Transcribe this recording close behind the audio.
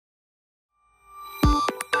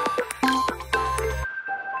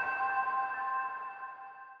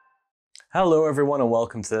Hello everyone and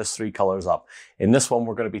welcome to this 3 Colors Up. In this one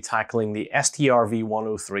we're going to be tackling the Strv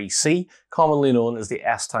 103C, commonly known as the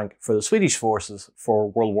S-Tank for the Swedish forces for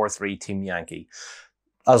World War III Team Yankee.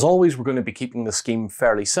 As always, we're going to be keeping the scheme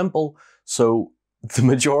fairly simple, so the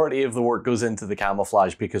majority of the work goes into the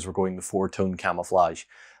camouflage because we're going the 4-tone camouflage.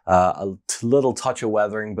 A little touch of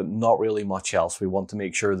weathering, but not really much else. We want to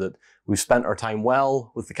make sure that we've spent our time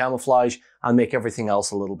well with the camouflage and make everything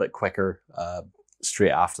else a little bit quicker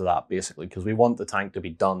straight after that, basically, because we want the tank to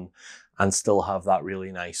be done and still have that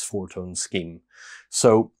really nice 4-tone scheme.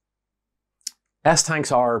 So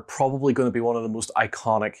S-Tanks are probably going to be one of the most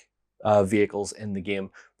iconic vehicles in the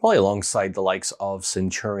game, probably alongside the likes of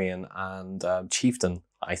Centurion and Chieftain,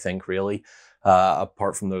 I think, really,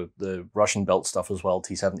 apart from the Russian-built stuff as well,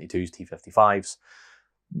 T-72s, T-55s.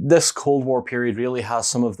 This Cold War period really has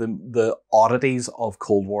some of the oddities of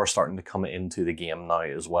Cold War starting to come into the game now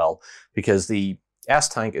as well, because the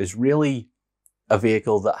S-Tank is really a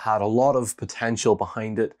vehicle that had a lot of potential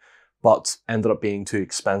behind it, but ended up being too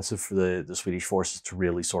expensive for the Swedish forces to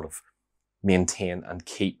really sort of maintain and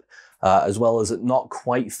keep, as well as it not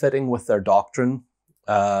quite fitting with their doctrine.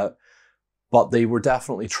 But they were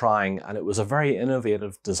definitely trying, and it was a very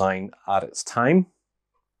innovative design at its time.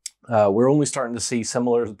 We're only starting to see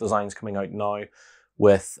similar designs coming out now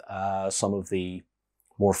with some of the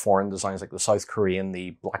more foreign designs like the South Korean,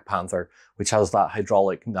 the Black Panther, which has that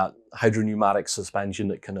hydropneumatic suspension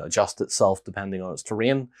that can adjust itself depending on its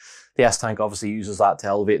terrain. The S-Tank obviously uses that to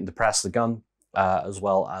elevate and depress the gun, as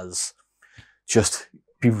well as just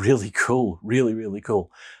be really cool, really, really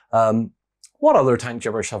cool. What other tank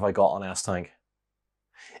gibberish have I got on S-Tank?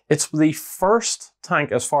 It's the first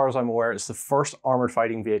tank, as far as I'm aware, it's the first armoured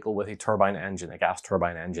fighting vehicle with a turbine engine, a gas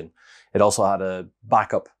turbine engine. It also had a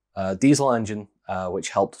backup diesel engine, which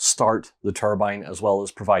helped start the turbine as well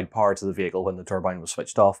as provide power to the vehicle when the turbine was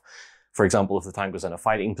switched off. For example, if the tank was in a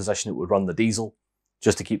fighting position, it would run the diesel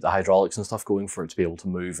just to keep the hydraulics and stuff going for it to be able to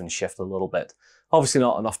move and shift a little bit. Obviously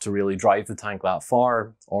not enough to really drive the tank that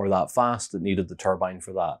far or that fast. It needed the turbine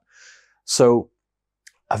for that. So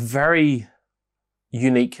a very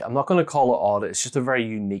unique, I'm not going to call it odd, it's just a very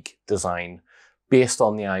unique design based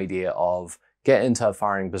on the idea of get into a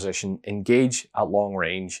firing position, engage at long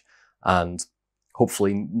range, and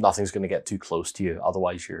hopefully nothing's going to get too close to you,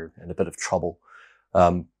 otherwise you're in a bit of trouble.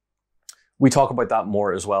 We talk about that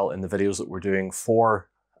more as well in the videos that we're doing for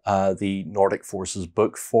the Nordic Forces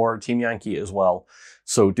book for Team Yankee as well.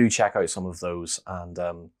 So do check out some of those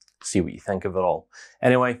and see what you think of it all.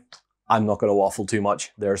 Anyway, I'm not going to waffle too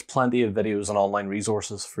much. There's plenty of videos and online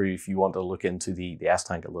resources for you if you want to look into the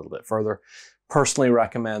S-Tank a little bit further. Personally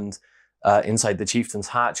recommend Inside the Chieftain's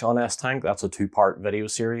Hatch on S-Tank. That's a 2-part video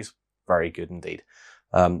series. Very good indeed.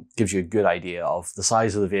 Gives you a good idea of the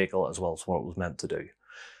size of the vehicle as well as what it was meant to do.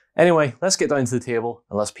 Anyway, let's get down to the table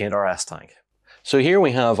and let's paint our S-Tank. So here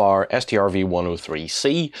we have our Strv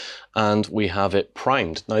 103C and we have it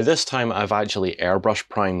primed. Now this time I've actually airbrush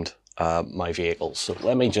primed my vehicle. So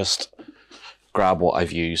let me just grab what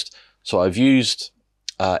I've used. So I've used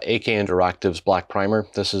AK Interactive's black primer.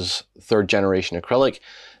 This is 3rd generation acrylic.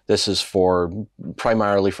 This is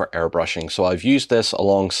primarily for airbrushing. So I've used this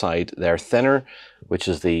alongside their thinner, which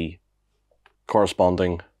is the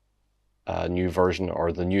corresponding new version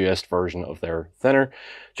or the newest version of their thinner.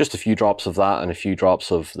 Just a few drops of that and a few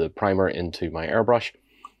drops of the primer into my airbrush,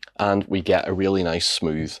 and we get a really nice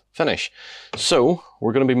smooth finish. So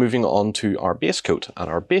we're going to be moving on to our base coat, and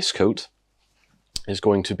our base coat is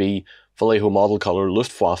going to be Vallejo model color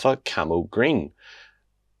Luftwaffe Camo Green.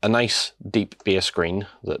 A nice deep base green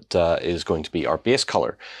that is going to be our base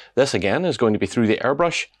color. This again is going to be through the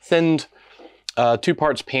airbrush, thinned, 2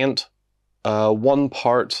 parts paint, 1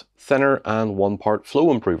 part thinner and 1 part flow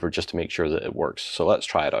improver just to make sure that it works. So let's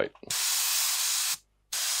try it out.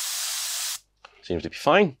 Seems to be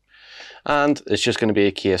fine. And it's just going to be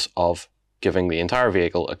a case of giving the entire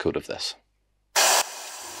vehicle a coat of this.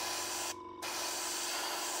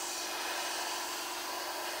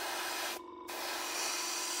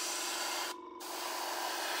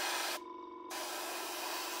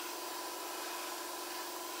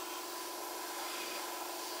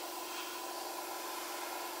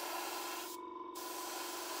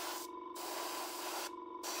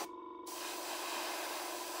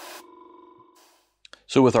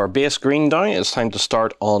 So with our base green down, it's time to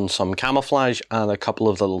start on some camouflage and a couple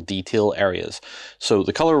of little detail areas. So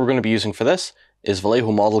the color we're going to be using for this is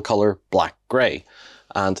Vallejo model color Black Grey.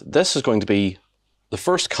 And this is going to be the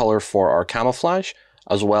first color for our camouflage,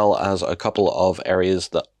 as well as a couple of areas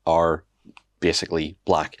that are basically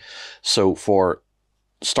black. So for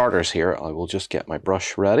starters here, I will just get my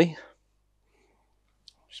brush ready.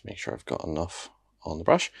 Just make sure I've got enough on the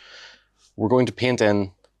brush. We're going to paint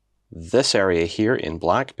in this area here in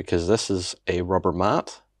black because this is a rubber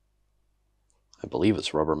mat. I believe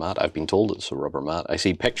it's rubber mat. I've been told it's a rubber mat. I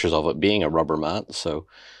see pictures of it being a rubber mat, so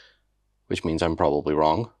which means I'm probably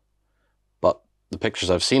wrong. But the pictures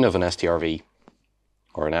I've seen of an STRV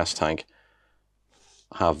or an S-tank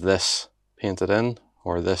have this painted in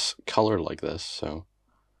or this color like this, so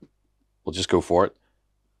we'll just go for it.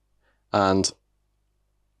 And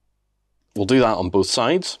we'll do that on both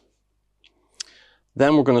sides.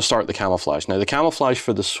 Then we're going to start the camouflage. Now the camouflage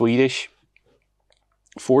for the Swedish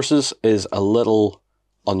forces is a little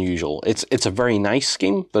unusual. It's a very nice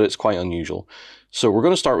scheme, but it's quite unusual. So we're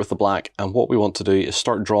going to start with the black, and what we want to do is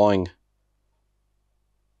start drawing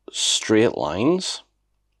straight lines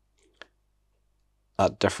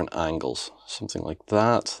at different angles. Something like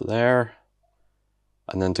that there.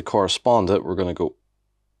 And then to correspond it, we're going to go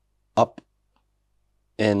up,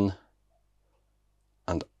 in,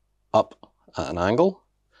 and up at an angle.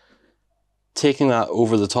 Taking that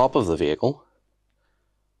over the top of the vehicle,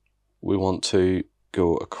 we want to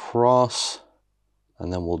go across,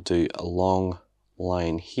 and then we'll do a long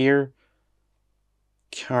line here,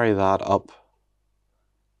 carry that up,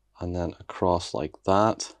 and then across like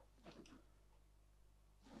that,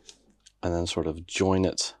 and then sort of join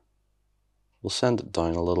it. We'll send it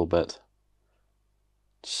down a little bit,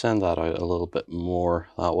 send that out a little bit more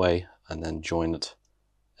that way, and then join it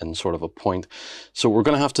in sort of a point. So we're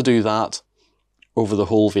going to have to do that over the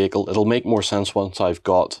whole vehicle. It'll make more sense once I've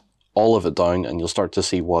got all of it down, and you'll start to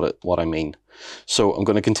see what I mean. So I'm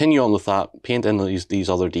going to continue on with that, paint in these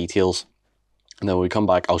other details, and then when we come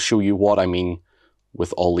back, I'll show you what I mean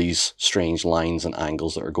with all these strange lines and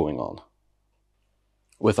angles that are going on.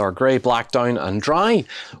 With our grey, black down and dry,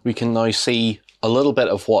 we can now see a little bit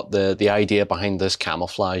of what the idea behind this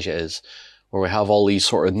camouflage is, where we have all these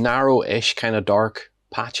sort of narrow-ish kind of dark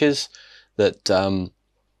patches that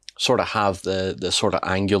sort of have the sort of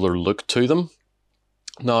angular look to them.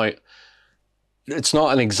 Now, it's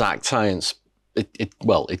not an exact science.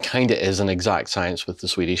 Well, it kind of is an exact science with the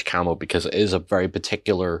Swedish camo, because it is a very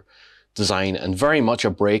particular design and very much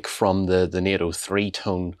a break from the NATO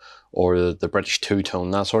 3-tone or the British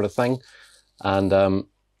 2-tone, that sort of thing. And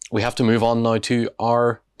we have to move on now to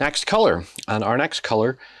our next colour. And our next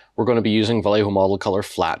colour, we're going to be using Vallejo model colour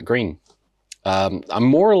flat green. I'm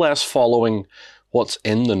more or less following what's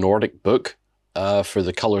in the Nordic book for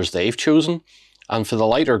the colours they've chosen. And for the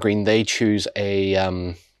lighter green, they choose a,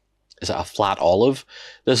 is it a flat olive?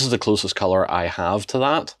 This is the closest colour I have to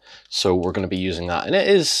that. So we're going to be using that. And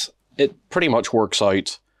it pretty much works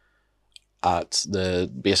out at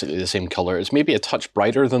basically the same colour. It's maybe a touch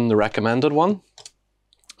brighter than the recommended one.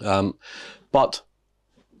 But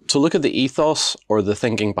to look at the ethos or the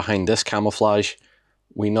thinking behind this camouflage,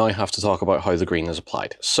 we now have to talk about how the green is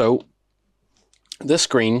applied. So this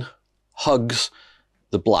green hugs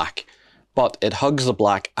the black, but it hugs the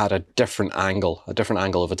black at a different angle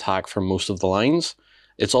of attack for most of the lines.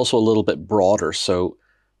 It's also a little bit broader. So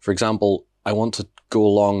for example, I want to go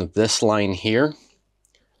along this line here.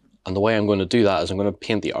 And the way I'm going to do that is I'm going to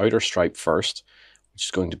paint the outer stripe first, which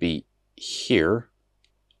is going to be here.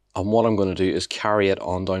 And what I'm going to do is carry it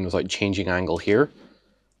on down without changing angle here.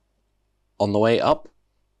 On the way up,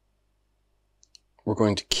 we're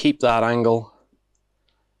going to keep that angle.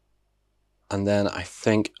 And then I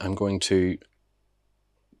think I'm going to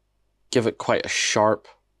give it quite a sharp,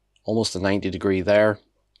 almost a 90-degree there.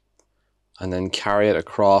 And then carry it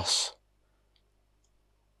across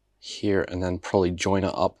here, and then probably join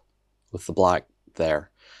it up with the black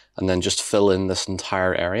there. And then just fill in this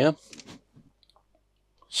entire area.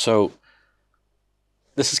 So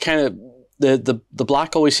this is kind of, the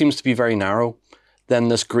black always seems to be very narrow. Then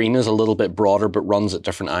this green is a little bit broader, but runs at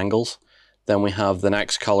different angles. Then we have the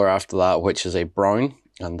next color after that, which is a brown,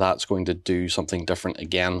 and that's going to do something different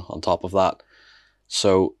again on top of that.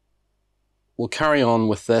 So we'll carry on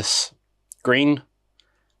with this green,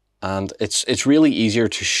 and it's really easier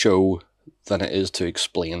to show than it is to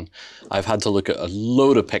explain. I've had to look at a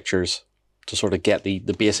load of pictures to sort of get the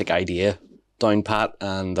basic idea down pat,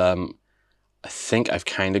 and I think I've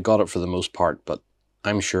kind of got it for the most part, but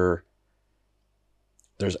I'm sure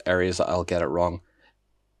there's areas that I'll get it wrong.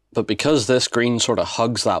 But because this green sort of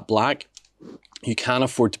hugs that black, you can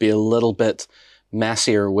afford to be a little bit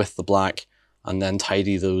messier with the black and then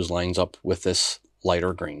tidy those lines up with this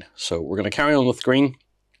lighter green. So we're going to carry on with green.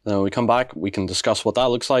 Then when we come back, we can discuss what that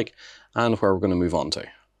looks like and where we're going to move on to.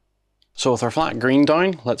 So with our flat green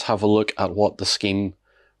down, let's have a look at what the scheme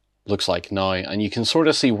looks like now. And you can sort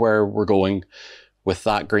of see where we're going with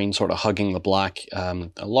that green sort of hugging the black.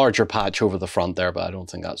 A larger patch over the front there, but I don't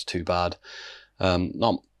think that's too bad.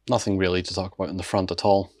 Nothing really to talk about in the front at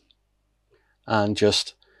all. And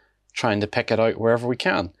just trying to pick it out wherever we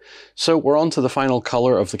can. So we're on to the final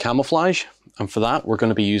color of the camouflage, and for that we're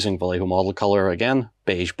going to be using Vallejo model color again,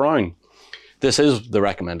 beige brown. This is the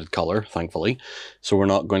recommended color, thankfully, so we're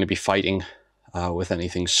not going to be fighting with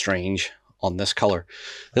anything strange on this color.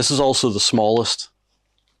 This is also the smallest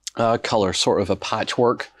color, sort of a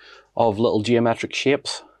patchwork of little geometric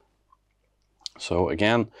shapes. So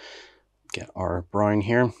again, get our brown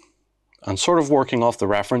here, and sort of working off the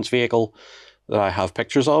reference vehicle that I have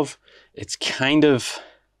pictures of. It's kind of,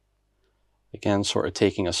 again, sort of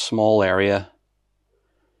taking a small area,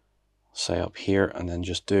 say up here, and then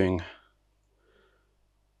just doing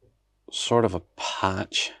sort of a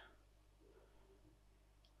patch.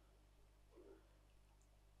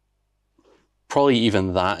 Probably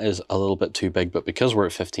even that is a little bit too big, but because we're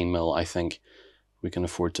at 15mm, I think we can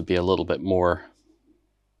afford to be a little bit more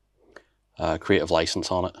creative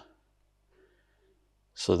license on it.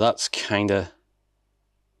 So that's kind of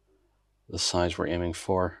the size we're aiming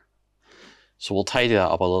for. So we'll tidy that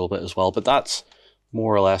up a little bit as well, but that's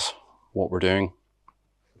more or less what we're doing.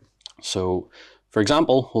 So for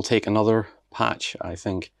example, we'll take another patch. I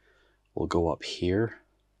think we'll go up here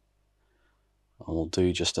and we'll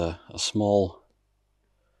do just a small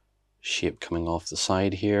shape coming off the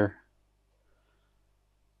side here,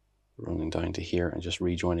 running down to here and just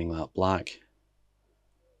rejoining that black.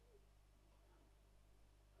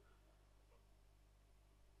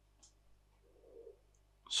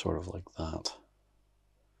 Sort of like that.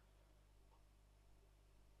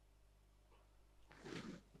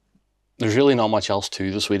 There's really not much else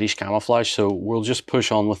to the Swedish camouflage, so we'll just push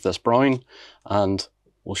on with this brown and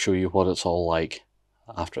we'll show you what it's all like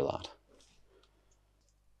after that.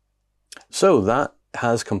 So that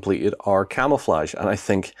has completed our camouflage, and I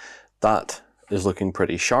think that is looking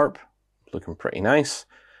pretty sharp, looking pretty nice.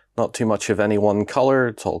 Not too much of any one color,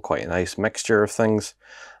 it's all quite a nice mixture of things.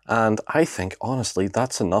 And I think, honestly,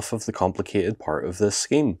 that's enough of the complicated part of this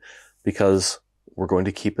scheme, because we're going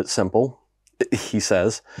to keep it simple, he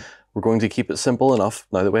says. We're going to keep it simple enough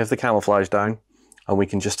now that we have the camouflage down, and we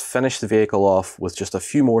can just finish the vehicle off with just a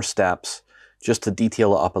few more steps, just to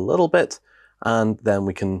detail it up a little bit, and then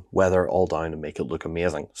we can weather it all down and make it look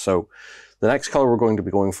amazing. So the next color we're going to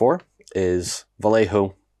be going for is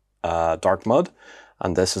Vallejo Dark Mud,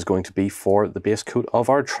 and this is going to be for the base coat of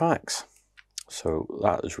our tracks. So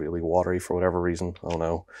that is really watery for whatever reason. I don't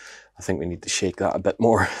know. I think we need to shake that a bit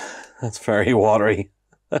more. That's very watery.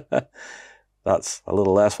 That's a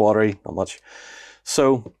little less watery, not much.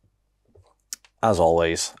 So, as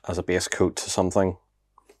always, as a base coat to something,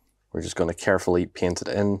 we're just going to carefully paint it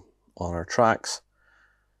in on our tracks,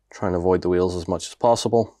 trying to avoid the wheels as much as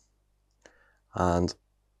possible. And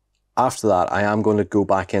after that, I am going to go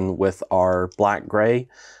back in with our black grey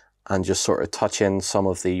and just sort of touch in some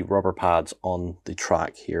of the rubber pads on the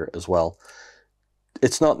track here as well.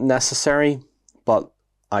 It's not necessary, but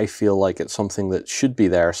I feel like it's something that should be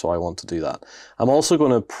there, so I want to do that. I'm also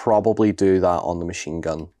going to probably do that on the machine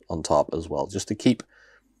gun on top as well, just to keep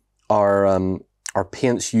our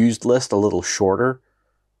paints used list a little shorter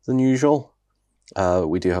than usual.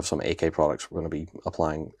 We do have some AK products we're going to be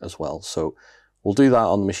applying as well, so we'll do that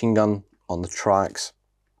on the machine gun, on the tracks,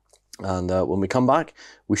 and when we come back,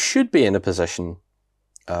 we should be in a position,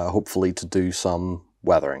 hopefully, to do some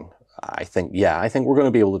weathering. I think we're going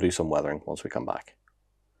to be able to do some weathering once we come back.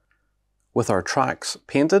 With our tracks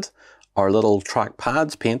painted, our little track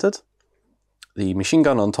pads painted, the machine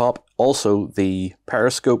gun on top, also the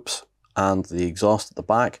periscopes and the exhaust at the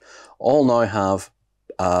back, all now have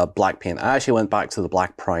black paint. I actually went back to the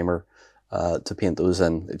black primer to paint those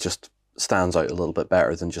in. It just stands out a little bit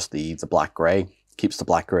better than just the black grey. Keeps the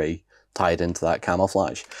black grey tied into that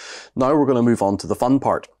camouflage. Now we're going to move on to the fun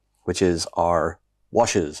part, which is our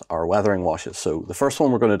washes, our weathering washes. So the first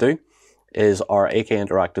one we're going to do is our AK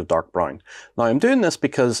Interactive Dark Brown. Now I'm doing this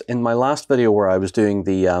because in my last video where I was doing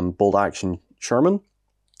the bolt action Sherman,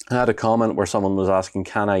 I had a comment where someone was asking,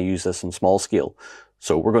 can I use this in small scale?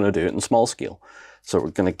 So we're going to do it in small scale. So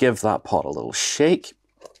we're going to give that pot a little shake,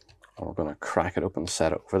 and we're going to crack it open and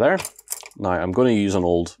set it over there. Now I'm going to use an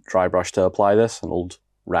old dry brush to apply this, an old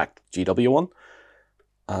racked GW one,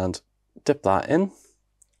 and dip that in.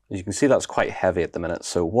 As you can see, that's quite heavy at the minute,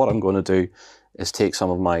 so what I'm going to do is take some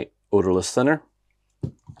of my odorless thinner,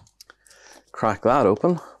 crack that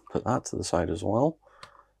open, put that to the side as well.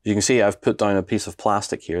 As you can see, I've put down a piece of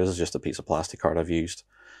plastic here. This is just a piece of plastic card I've used,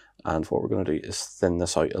 and what we're going to do is thin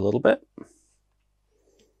this out a little bit.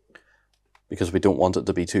 because we don't want it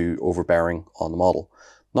to be too overbearing on the model.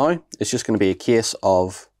 Now it's just going to be a case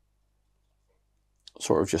of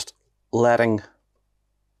sort of just letting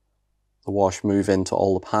the wash move into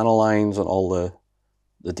all the panel lines and all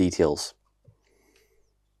the details.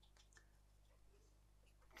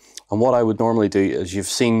 And what I would normally do, as you've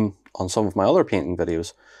seen on some of my other painting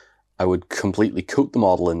videos, I would completely coat the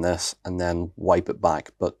model in this and then wipe it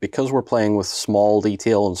back. But because we're playing with small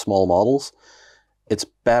detail and small models, it's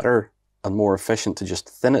better and more efficient to just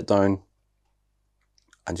thin it down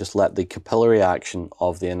and just let the capillary action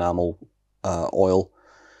of the enamel oil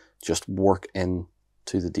just work in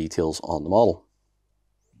to the details on the model.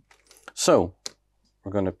 So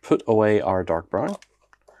we're going to put away our dark brown.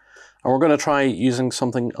 And we're going to try using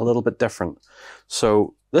something a little bit different.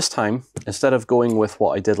 So this time, instead of going with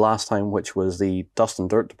what I did last time, which was the dust and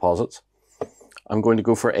dirt deposits, I'm going to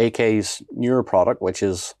go for AK's newer product, which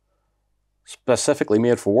is specifically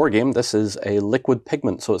made for Wargame. This is a liquid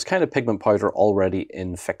pigment, so it's kind of pigment powder already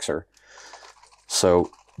in Fixer. So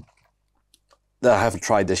I haven't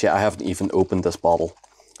tried this yet. I haven't even opened this bottle.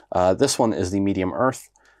 This one is the medium earth,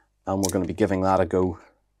 and we're going to be giving that a go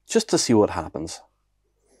just to see what happens.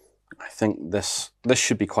 I think this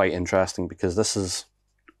should be quite interesting because this is,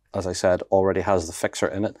 as I said, already has the Fixer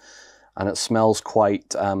in it, and it smells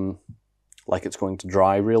quite like it's going to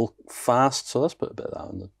dry real fast. So let's put a bit of that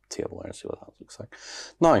on the table there and see what that looks like.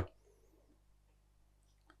 Now,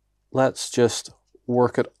 let's just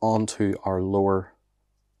work it onto our lower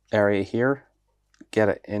area here, get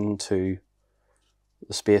it into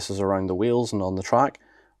the spaces around the wheels and on the track,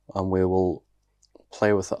 and we will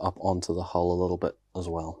play with it up onto the hull a little bit as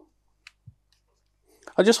well.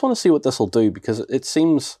 I just want to see what this will do because it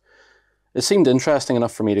seemed interesting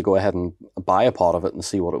enough for me to go ahead and buy a pot of it and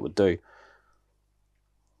see what it would do.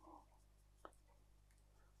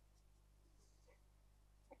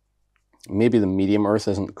 Maybe the medium earth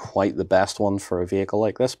isn't quite the best one for a vehicle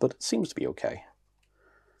like this, but it seems to be okay.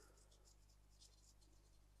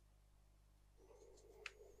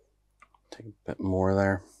 Take a bit more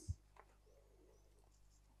there.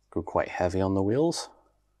 Go quite heavy on the wheels.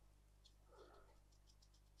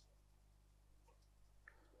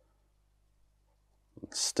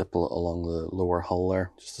 Stipple it along the lower hull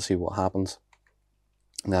there just to see what happens.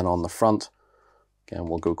 And then on the front, again,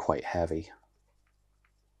 we'll go quite heavy.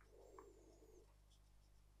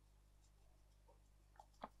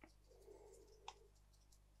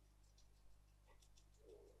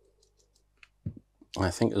 I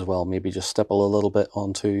think as well, maybe just stipple a little bit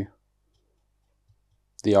onto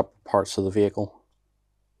the upper parts of the vehicle.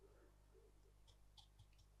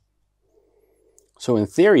 So in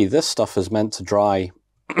theory, this stuff is meant to dry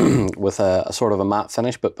with a sort of a matte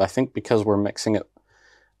finish, but I think because we're mixing it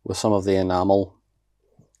with some of the enamel,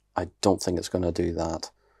 I don't think it's going to do that.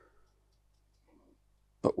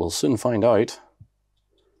 But we'll soon find out.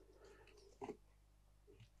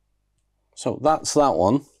 So that's that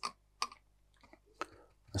one.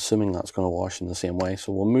 Assuming that's going to wash in the same way.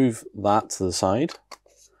 So we'll move that to the side.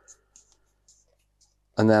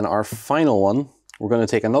 And then our final one, we're going to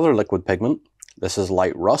take another liquid pigment. This is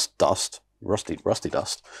light rusty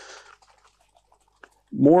dust.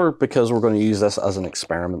 More because we're going to use this as an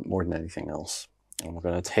experiment more than anything else. And we're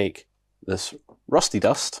going to take this rusty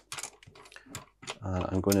dust, and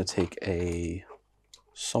I'm going to take a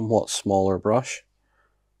somewhat smaller brush.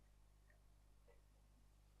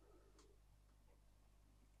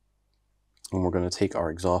 And we're going to take our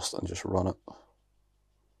exhaust and just run it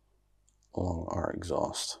along our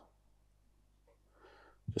exhaust,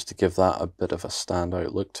 just to give that a bit of a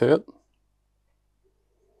standout look to it.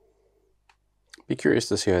 Be curious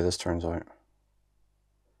to see how this turns out.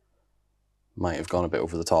 Might have gone a bit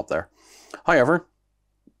over the top there. However,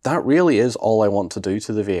 that really is all I want to do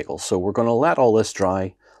to the vehicle. So we're going to let all this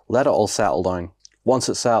dry, let it all settle down. Once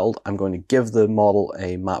it's settled, I'm going to give the model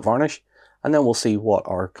a matte varnish, and then we'll see what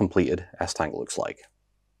our completed S-Tank looks like.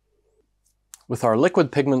 With our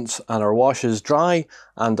liquid pigments and our washes dry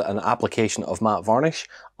and an application of matte varnish,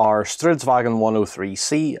 our Strv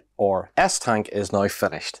 103C or S-Tank is now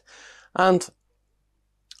finished. And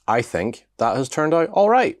I think that has turned out all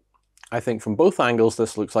right. I think from both angles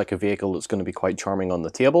this looks like a vehicle that's going to be quite charming on the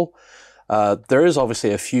table. There is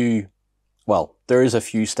obviously a few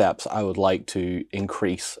steps I would like to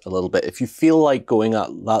increase a little bit. If you feel like going at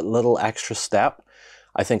that little extra step,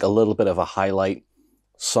 I think a little bit of a highlight,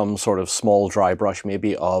 some sort of small dry brush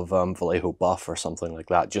maybe of Vallejo buff or something like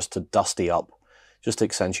that, just to dusty up, just to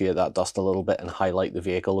accentuate that dust a little bit and highlight the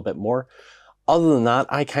vehicle a bit more. Other than that,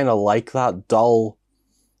 I kind of like that dull,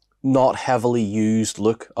 not heavily used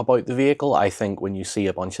look about the vehicle. I think when you see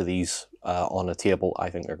a bunch of these on a table,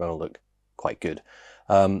 I think they're going to look quite good.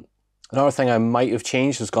 Another thing I might have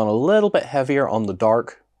changed is gone a little bit heavier on the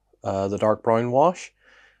dark brown wash,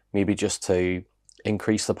 maybe just to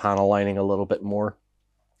increase the panel lining a little bit more.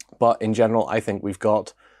 But in general, I think we've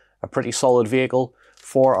got a pretty solid vehicle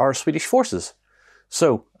for our Swedish forces.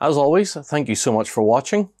 So, as always, thank you so much for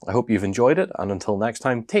watching. I hope you've enjoyed it, and until next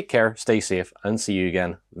time, take care, stay safe, and see you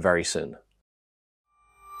again very soon.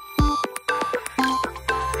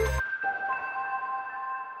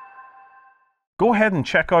 Go ahead and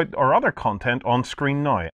check out our other content on screen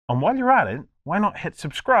now. And while you're at it, why not hit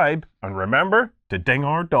subscribe and remember to ding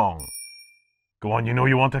our dong. Go on, you know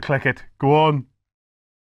you want to click it. Go on.